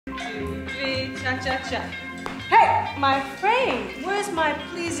Cha-cha-cha. Hey, my frame, where's my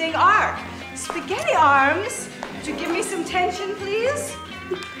pleasing arc? Spaghetti arms, would you give me some tension, please?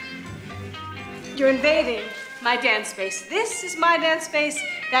 You're invading my dance space. This is my dance space,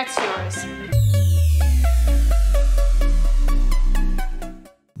 that's yours.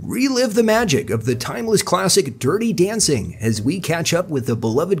 Relive the magic of the timeless classic Dirty Dancing as we catch up with the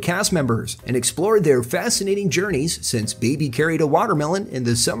beloved cast members and explore their fascinating journeys since Baby carried a watermelon in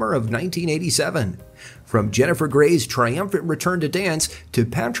the summer of 1987. From Jennifer Grey's triumphant return to dance to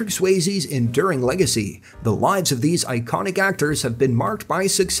Patrick Swayze's enduring legacy, the lives of these iconic actors have been marked by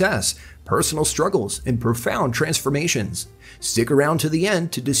success, personal struggles, and profound transformations. Stick around to the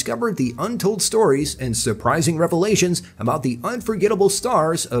end to discover the untold stories and surprising revelations about the unforgettable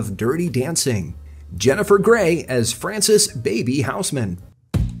stars of Dirty Dancing. Jennifer Grey as Frances Baby Houseman.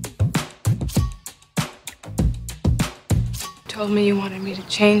 Told me you wanted me to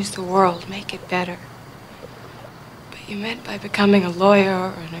change the world, make it better. But you meant by becoming a lawyer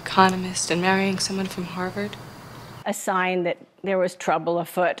or an economist and marrying someone from Harvard? A sign that there was trouble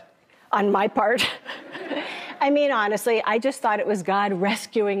afoot on my part. I mean, honestly, I just thought it was God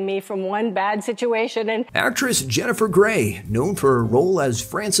rescuing me from one bad situation and... Actress Jennifer Grey, known for her role as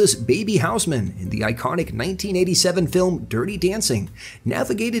Frances Baby Houseman in the iconic 1987 film Dirty Dancing,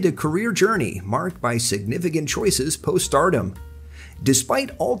 navigated a career journey marked by significant choices post-stardom. Despite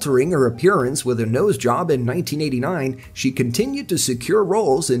altering her appearance with a nose job in 1989, she continued to secure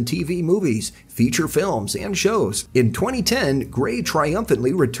roles in TV movies, feature films, and shows. In 2010, Grey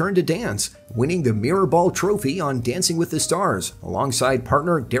triumphantly returned to dance, winning the Mirror Ball Trophy on Dancing with the Stars, alongside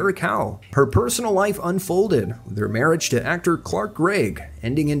partner Derek Howe. Her personal life unfolded, with her marriage to actor Clark Gregg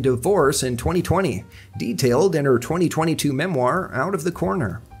ending in divorce in 2020, detailed in her 2022 memoir, Out of the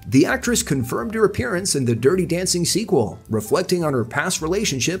Corner. The actress confirmed her appearance in the Dirty Dancing sequel, reflecting on her past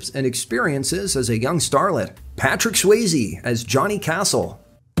relationships and experiences as a young starlet. Patrick Swayze as Johnny Castle.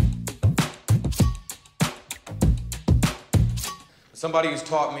 Somebody who's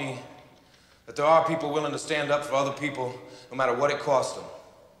taught me that there are people willing to stand up for other people no matter what it costs them.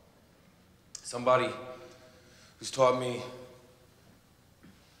 Somebody who's taught me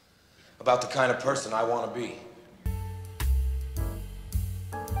about the kind of person I want to be.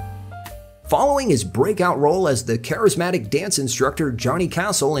 Following his breakout role as the charismatic dance instructor Johnny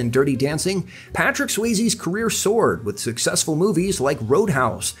Castle in Dirty Dancing, Patrick Swayze's career soared with successful movies like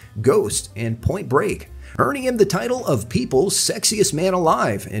Roadhouse, Ghost, and Point Break, earning him the title of People's Sexiest Man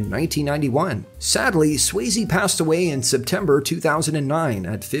Alive in 1991. Sadly, Swayze passed away in September 2009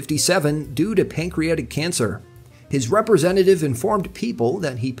 at 57 due to pancreatic cancer. His representative informed People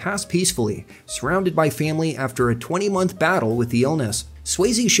that he passed peacefully, surrounded by family after a 20-month battle with the illness.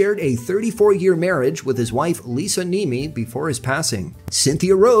 Swayze shared a 34-year marriage with his wife Lisa Nemi before his passing.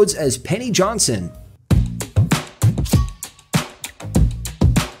 Cynthia Rhodes as Penny Johnson.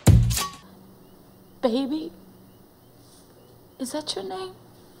 Baby? Is that your name?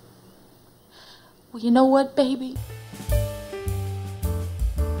 Well, you know what, baby?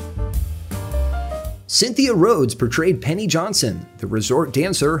 Cynthia Rhodes portrayed Penny Johnson, the resort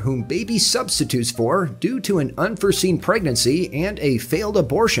dancer whom Baby substitutes for due to an unforeseen pregnancy and a failed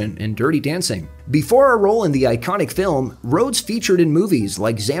abortion in Dirty Dancing. Before her role in the iconic film, Rhodes featured in movies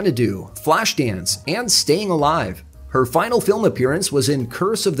like Xanadu, Flashdance, and Staying Alive. Her final film appearance was in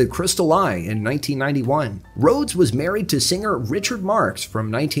Curse of the Crystal Eye in 1991. Rhodes was married to singer Richard Marx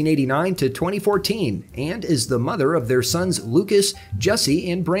from 1989 to 2014 and is the mother of their sons Lucas, Jesse,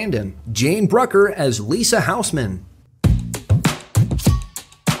 and Brandon. Jane Brucker as Lisa Houseman.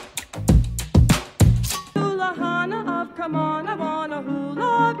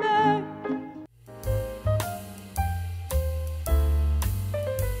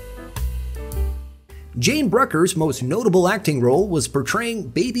 Jane Brucker's most notable acting role was portraying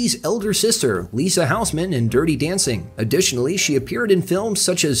Baby's elder sister, Lisa Houseman, in Dirty Dancing. Additionally, she appeared in films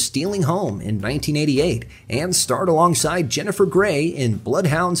such as Stealing Home in 1988 and starred alongside Jennifer Grey in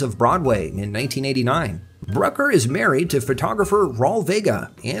Bloodhounds of Broadway in 1989. Brucker is married to photographer Raul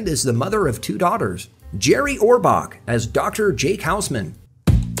Vega and is the mother of 2 daughters. Jerry Orbach as Dr. Jake Houseman.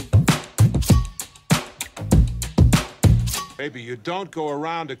 Baby, you don't go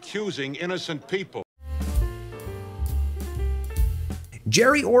around accusing innocent people.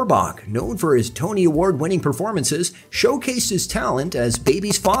 Jerry Orbach, known for his Tony Award-winning performances, showcased his talent as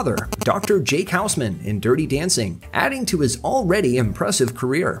Baby's father, Dr. Jake Houseman, in Dirty Dancing, adding to his already impressive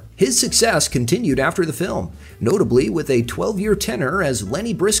career. His success continued after the film, notably with a 12-year tenure as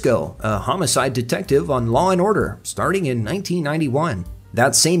Lenny Briscoe, a homicide detective on Law & Order, starting in 1991.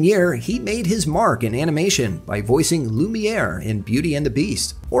 That same year, he made his mark in animation by voicing Lumiere in Beauty and the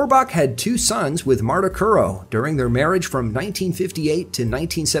Beast. Orbach had 2 sons with Marta Curro during their marriage from 1958 to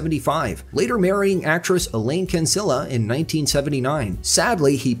 1975, later marrying actress Elaine Cancilla in 1979.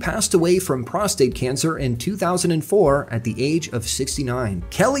 Sadly, he passed away from prostate cancer in 2004 at the age of 69.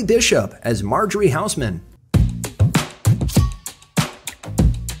 Kelly Bishop as Marjorie Houseman.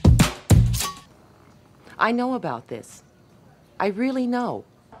 I know about this. I really know.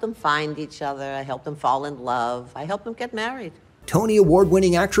 I help them find each other. I help them fall in love. I help them get married. Tony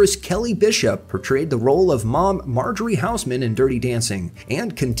Award-winning actress Kelly Bishop portrayed the role of Mom Marjorie Houseman in Dirty Dancing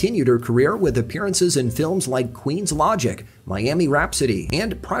and continued her career with appearances in films like Queen's Logic, Miami Rhapsody,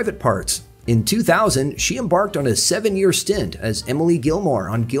 and Private Parts. In 2000, she embarked on a 7-year stint as Emily Gilmore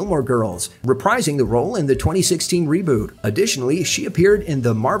on Gilmore Girls, reprising the role in the 2016 reboot. Additionally, she appeared in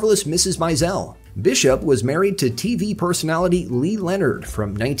The Marvelous Mrs. Maisel. Bishop was married to TV personality Lee Leonard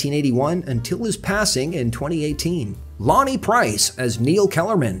from 1981 until his passing in 2018. Lonnie Price as Neil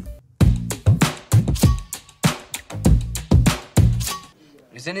Kellerman. It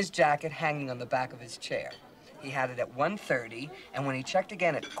was in his jacket hanging on the back of his chair. He had it at 1:30, and when he checked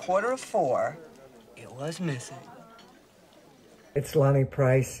again at 3:45, it was missing. It's Lonnie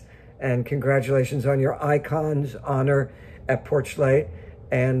Price, and congratulations on your Icon's honor at Porchlight.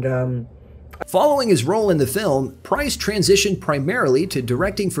 And following his role in the film, Price transitioned primarily to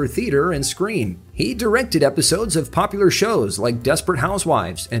directing for theater and screen. He directed episodes of popular shows like Desperate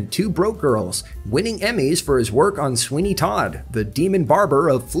Housewives and Two Broke Girls, winning Emmys for his work on Sweeney Todd, the Demon Barber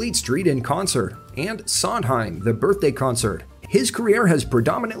of Fleet Street in Concert, and Sondheim, the Birthday Concert. His career has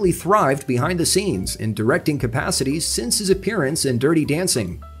predominantly thrived behind the scenes in directing capacities since his appearance in Dirty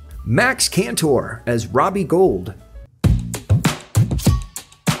Dancing. Max Cantor as Robbie Gold.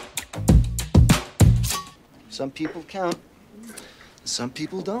 Some people count, some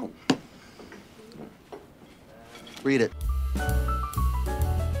people don't. Read it.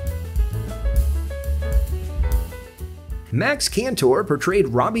 Max Cantor portrayed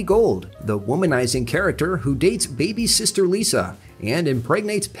Robbie Gold, the womanizing character who dates baby sister Lisa and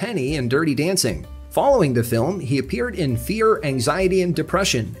impregnates Penny in Dirty Dancing. Following the film, he appeared in Fear, Anxiety, and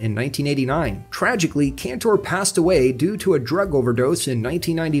Depression in 1989. Tragically, Cantor passed away due to a drug overdose in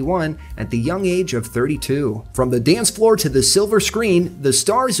 1991 at the young age of 32. From the dance floor to the silver screen, the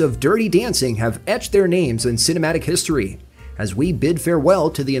stars of Dirty Dancing have etched their names in cinematic history. As we bid farewell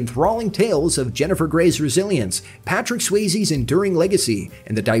to the enthralling tales of Jennifer Grey's resilience, Patrick Swayze's enduring legacy,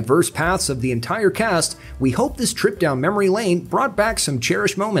 and the diverse paths of the entire cast, we hope this trip down memory lane brought back some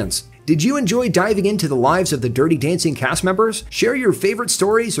cherished moments. Did you enjoy diving into the lives of the Dirty Dancing cast members? Share your favorite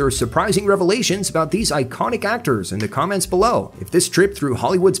stories or surprising revelations about these iconic actors in the comments below. If this trip through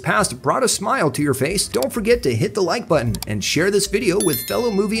Hollywood's past brought a smile to your face, don't forget to hit the like button and share this video with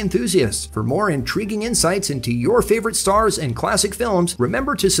fellow movie enthusiasts. For more intriguing insights into your favorite stars and classic films,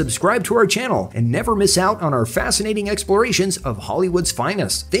 remember to subscribe to our channel and never miss out on our fascinating explorations of Hollywood's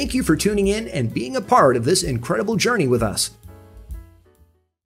finest. Thank you for tuning in and being a part of this incredible journey with us.